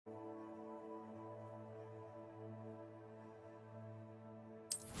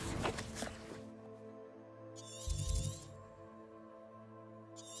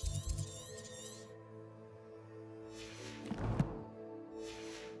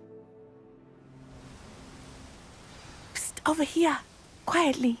over here,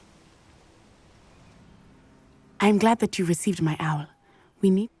 quietly. I'm glad that you received my owl. We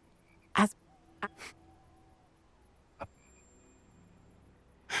need... as...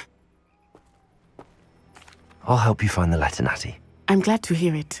 I'll help you find the letter, Natty. I'm glad to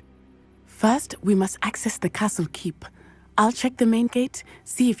hear it. First, we must access the castle keep. I'll check the main gate,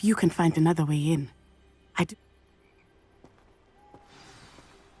 see if you can find another way in.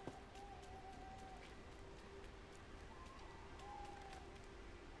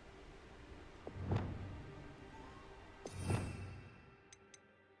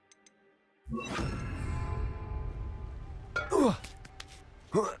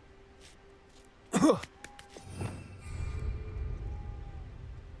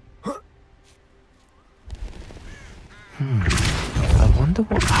 I wonder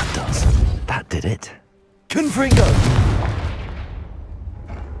what that does. That did it. Confringo!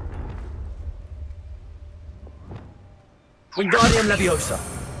 Wingardium Leviosa.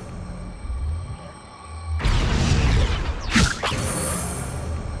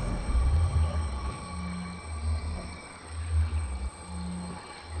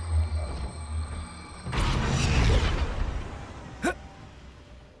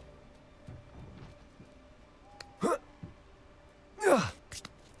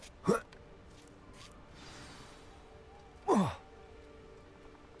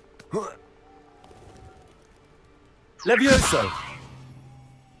 Levioso!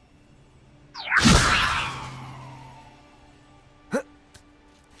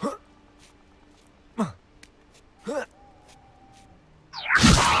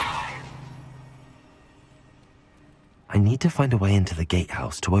 I need to find a way into the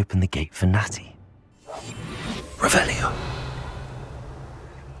Gatehouse to open the gate for Natty. Revelio.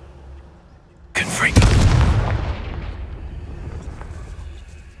 Confringo.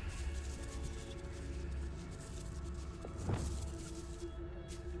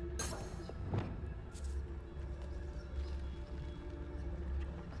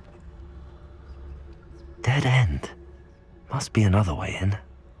 Dead end. Must be another way in.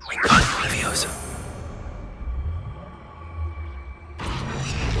 Wingardium Leviosa.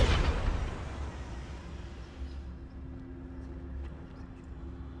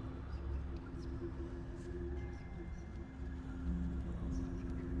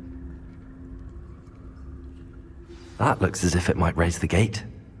 That looks as if it might raise the gate.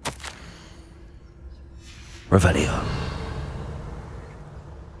 Revelio.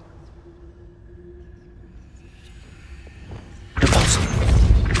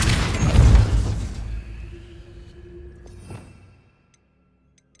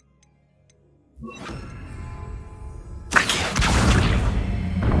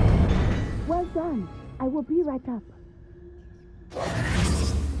 Well done. I will be right up.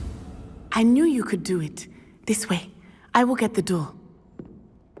 I knew you could do it. This way. I will get the door.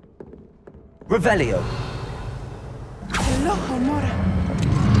 Revelio. Hello, Homora.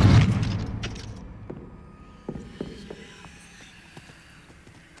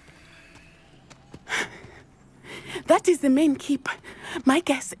 That is the main keep. My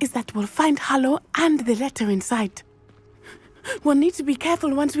guess is that we'll find Hallow and the letter inside. We'll need to be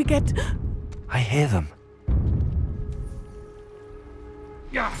careful once we get... I hear them.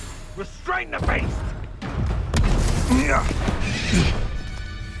 Yeah, restrain the beast!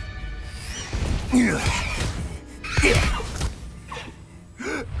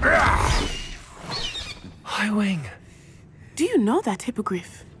 Highwing. Do you know that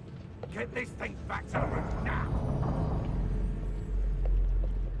hippogriff? Get these things back to the roof now!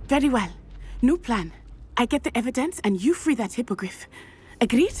 Very well. New plan. I get the evidence and you free that hippogriff.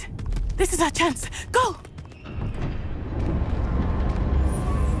 Agreed? This is our chance. Go!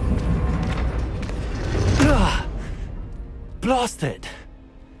 Blast it!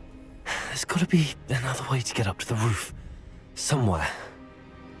 There's gotta be another way to get up to the roof. Somewhere.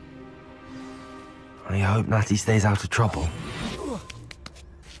 I hope Natty stays out of trouble.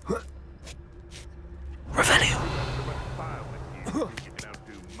 Revelio. You can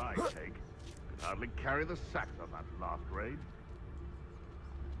outdo my take. Could hardly carry the sacks on that last raid.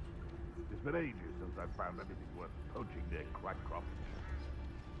 It's been ages since I've found anything worth poaching near Quackcroft.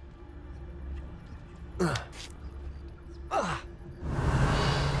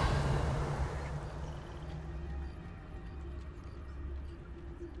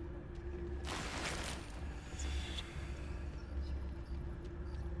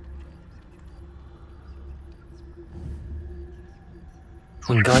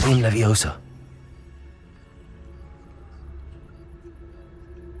 Wingardium Leviosa.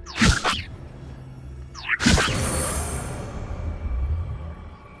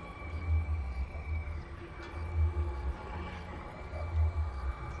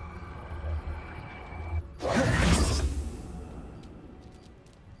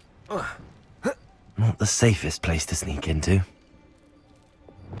 Not the safest place to sneak into.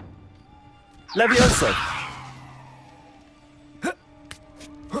 Levioso!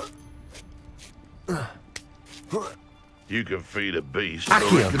 You can feed a beast.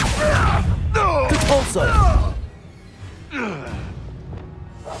 Accio! Repulso!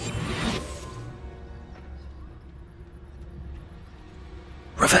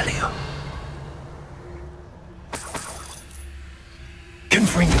 Revelio.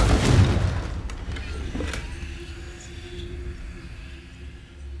 Confringo.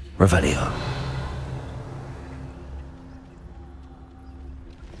 Revelio.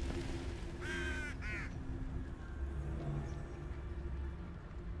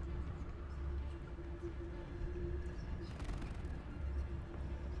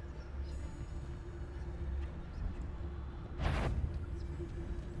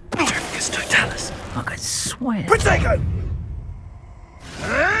 I could swear. Protego!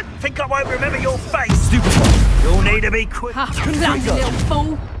 Think I won't remember your face? Stupefy! You'll need to be quick. Clumsy little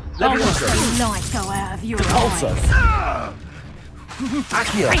fool. I'll watch Levioso! the light go out of your Repulso! eyes.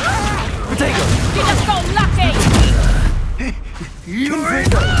 Accio! Protego! You just got lucky!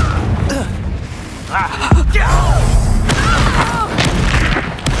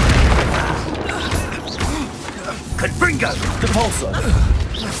 Confringo! Repulso!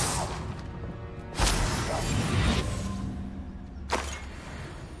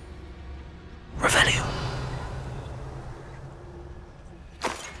 Revelio.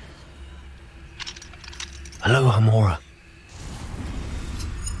 Hello, Hamora.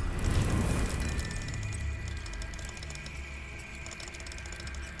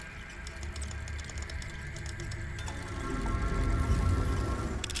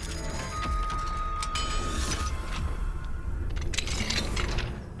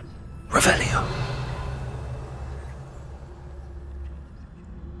 Revelio.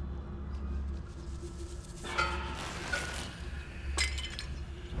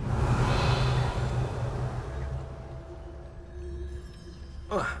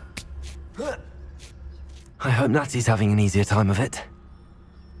 I hope Natty's having an easier time of it.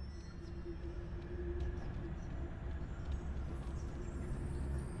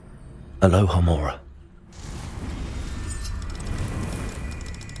 Hello, Hamora.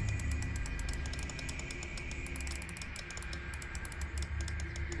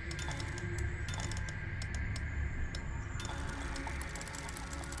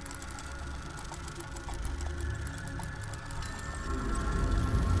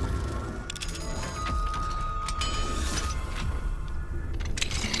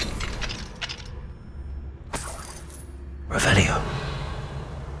 Revelio.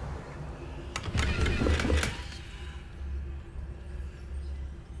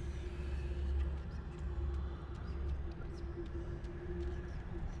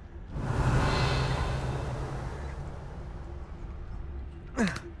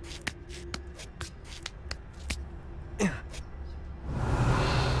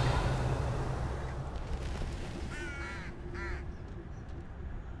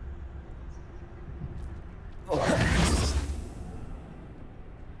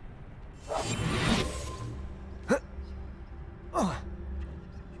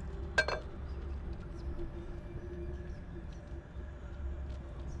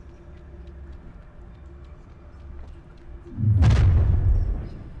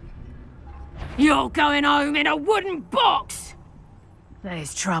 You're going home in a wooden box!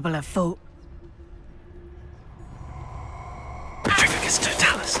 There's trouble afoot.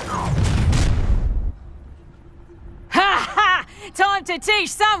 Ha ha! Time to teach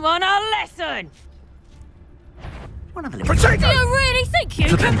someone a lesson! One of a little... Do you really think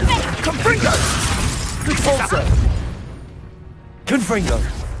you can... Confringo! Repulso! Confringo.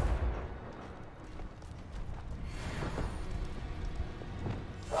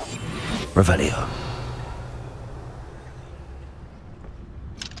 Revelio.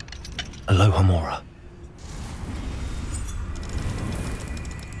 Hello, Hamora.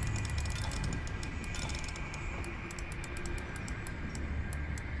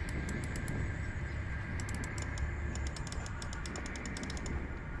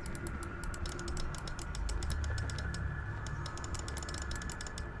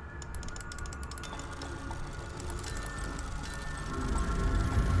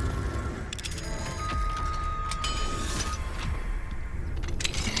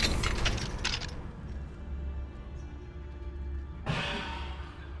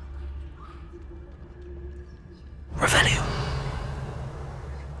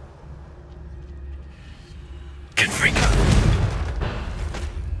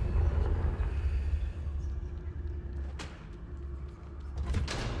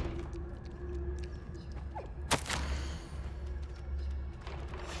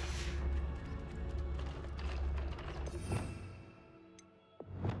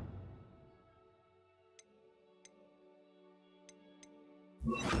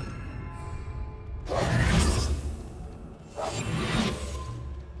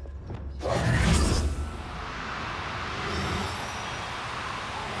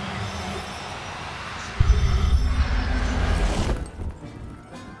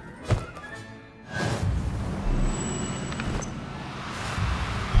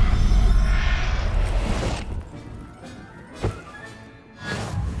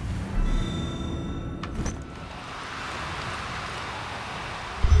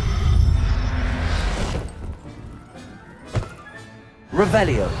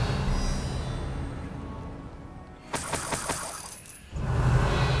 Revelio.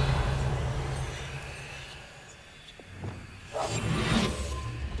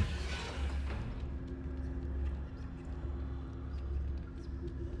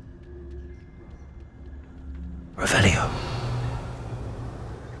 Revelio.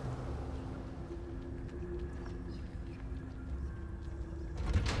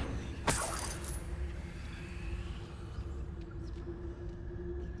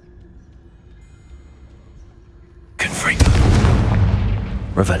 Confringo.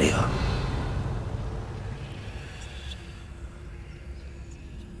 Revelio.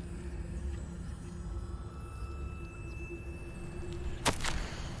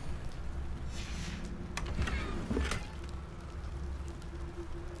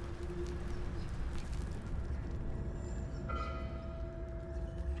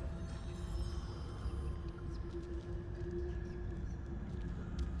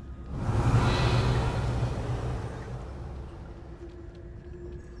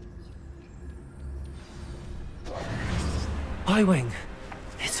 Highwing,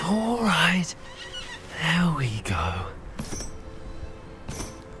 it's all right. There we go.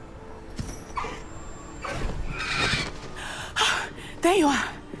 There you are.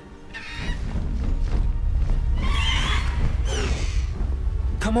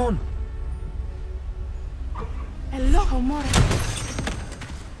 Come on. Hello, amore.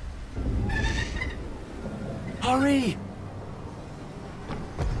 Hurry!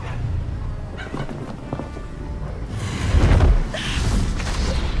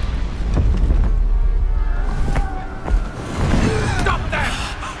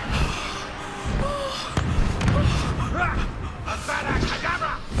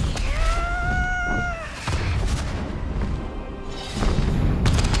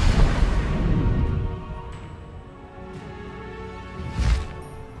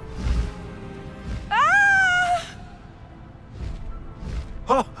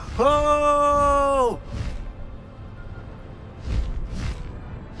 Ho! Ho!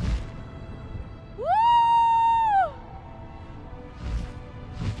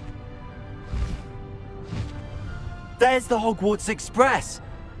 There's the Hogwarts Express.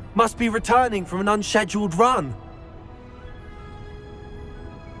 Must be returning from an unscheduled run.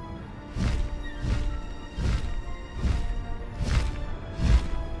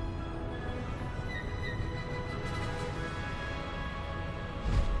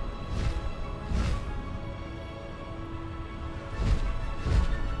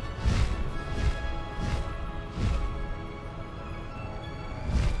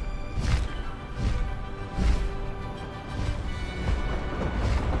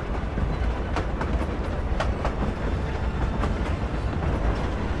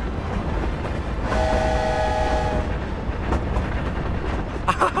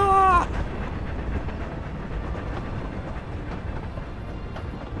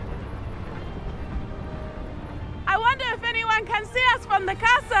 I wonder if anyone can see us from the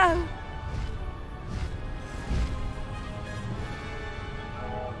castle.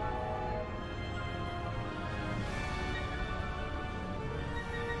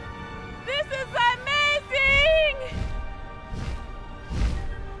 This is amazing!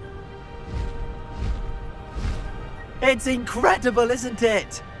 It's incredible, isn't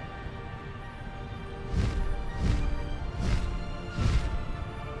it?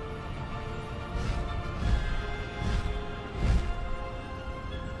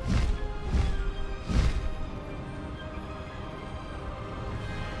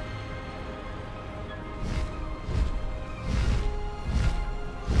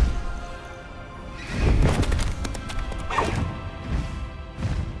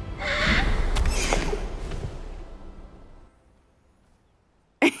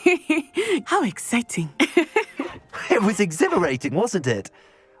 How exciting. It was exhilarating, wasn't it?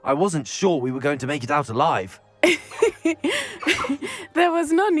 I wasn't sure we were going to make it out alive. There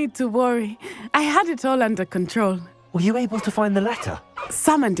was no need to worry. I had it all under control. Were you able to find the letter?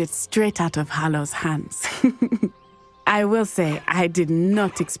 Summoned it straight out of Hallow's hands. I will say, I did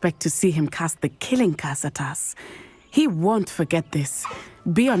not expect to see him cast the killing curse at us. He won't forget this.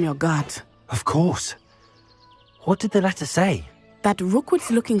 Be on your guard. Of course. What did the letter say? That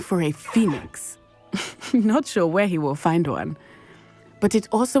Rookwood's looking for a phoenix. Not sure where he will find one. But it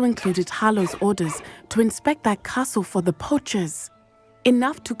also included Hallow's orders to inspect that castle for the poachers.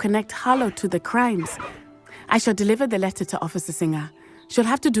 Enough to connect Hallow to the crimes. I shall deliver the letter to Officer Singer. She'll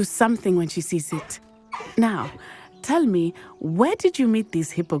have to do something when she sees it. Now, tell me, where did you meet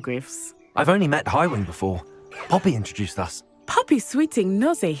these hippogriffs? I've only met Highwing before. Poppy introduced us. Poppy Sweeting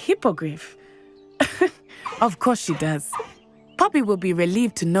knows a hippogriff. Of course she does. Poppy will be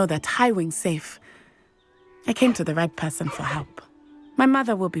relieved to know that Highwing's safe. I came to the right person for help. My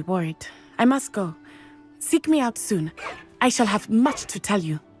mother will be worried. I must go. Seek me out soon. I shall have much to tell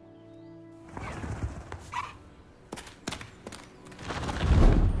you.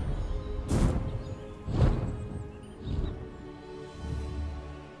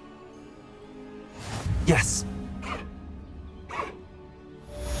 Yes.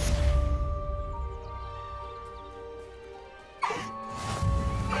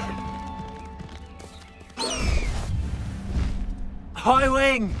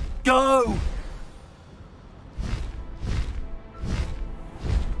 Highwing, go!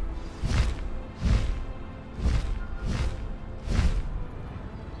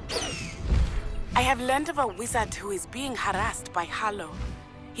 I have learned of a wizard who is being harassed by Harlow.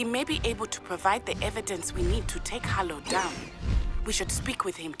 He may be able to provide the evidence we need to take Harlow down. We should speak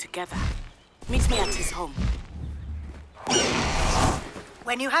with him together. Meet me at his home.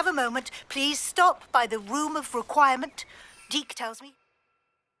 When you have a moment, please stop by the Room of Requirement. Deke tells me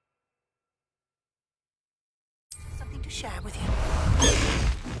something to share with you.